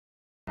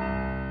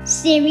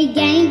Siri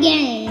gang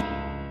gang.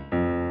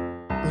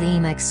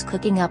 Limix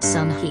cooking up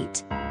some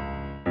heat.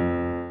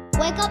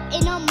 Wake up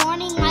in the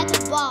morning like a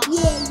boss.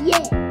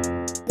 Yeah.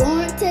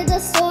 Going to the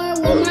store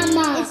with my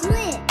mom. It's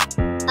lit.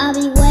 I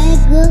be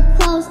wearing good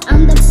clothes,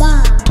 I'm the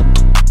bomb.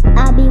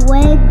 I be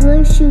wearing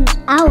good shoes,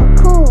 I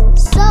was cool.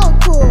 So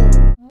cool.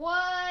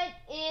 What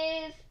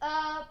is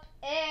up,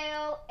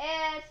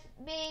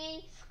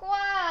 LSB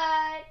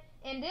SQUAD?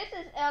 And this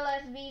is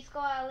LSB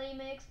SQUAD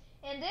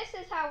and this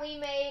is how we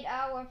made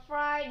our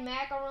fried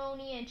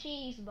macaroni and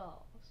cheese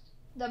balls.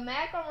 The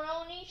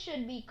macaroni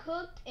should be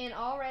cooked and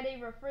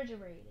already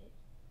refrigerated.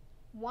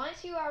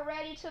 Once you are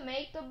ready to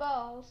make the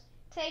balls,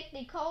 take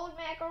the cold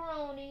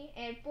macaroni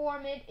and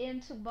form it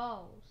into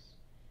balls.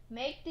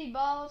 Make the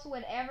balls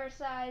whatever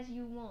size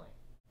you want.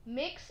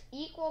 Mix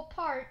equal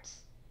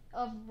parts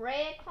of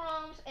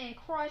breadcrumbs and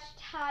crushed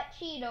hot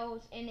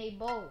Cheetos in a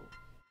bowl.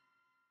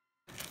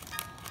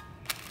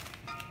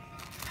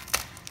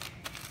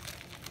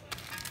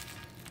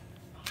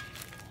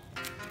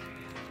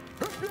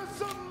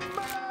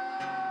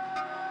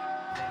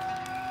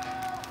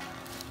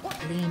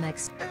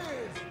 Limix.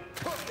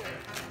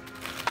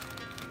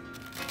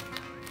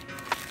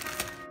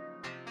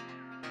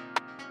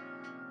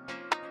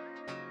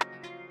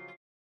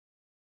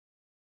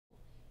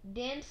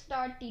 Then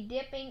start the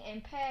dipping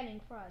and patting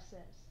process.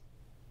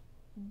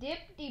 Dip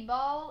the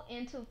ball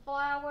into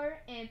flour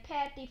and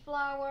pat the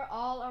flour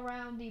all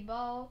around the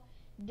ball.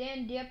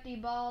 Then dip the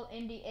ball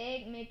in the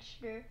egg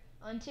mixture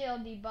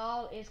until the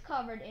ball is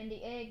covered in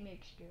the egg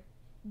mixture.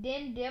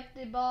 Then dip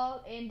the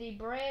ball in the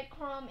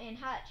breadcrumb and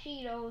hot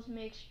Cheetos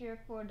mixture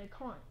for the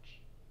crunch.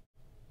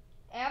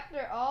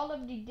 After all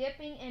of the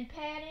dipping and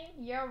patting,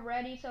 you're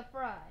ready to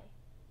fry.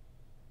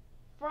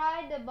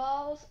 Fry the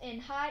balls in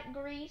hot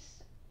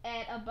grease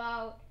at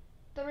about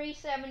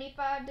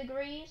 375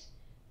 degrees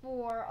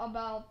for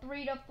about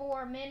 3 to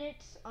 4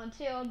 minutes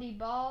until the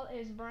ball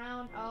is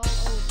browned all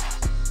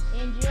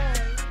over.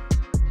 Enjoy!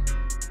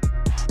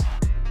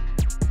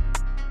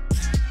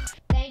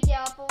 Thank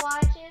y'all for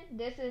watching.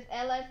 This is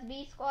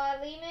LSB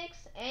SQUAD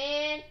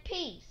and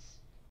peace.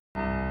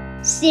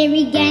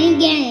 Siri gang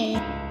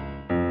gang.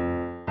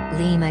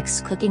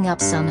 Limix cooking up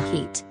some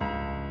heat.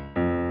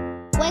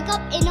 Wake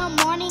up in the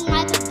morning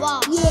like a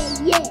boss.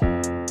 Yeah.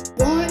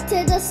 Going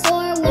to the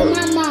store with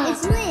my mom.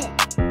 It's lit.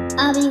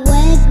 I be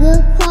wearing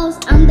good clothes,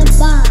 I'm the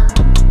bomb.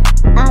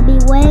 I be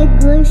wearing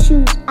good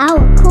shoes, I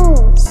was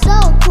cool. So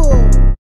cool.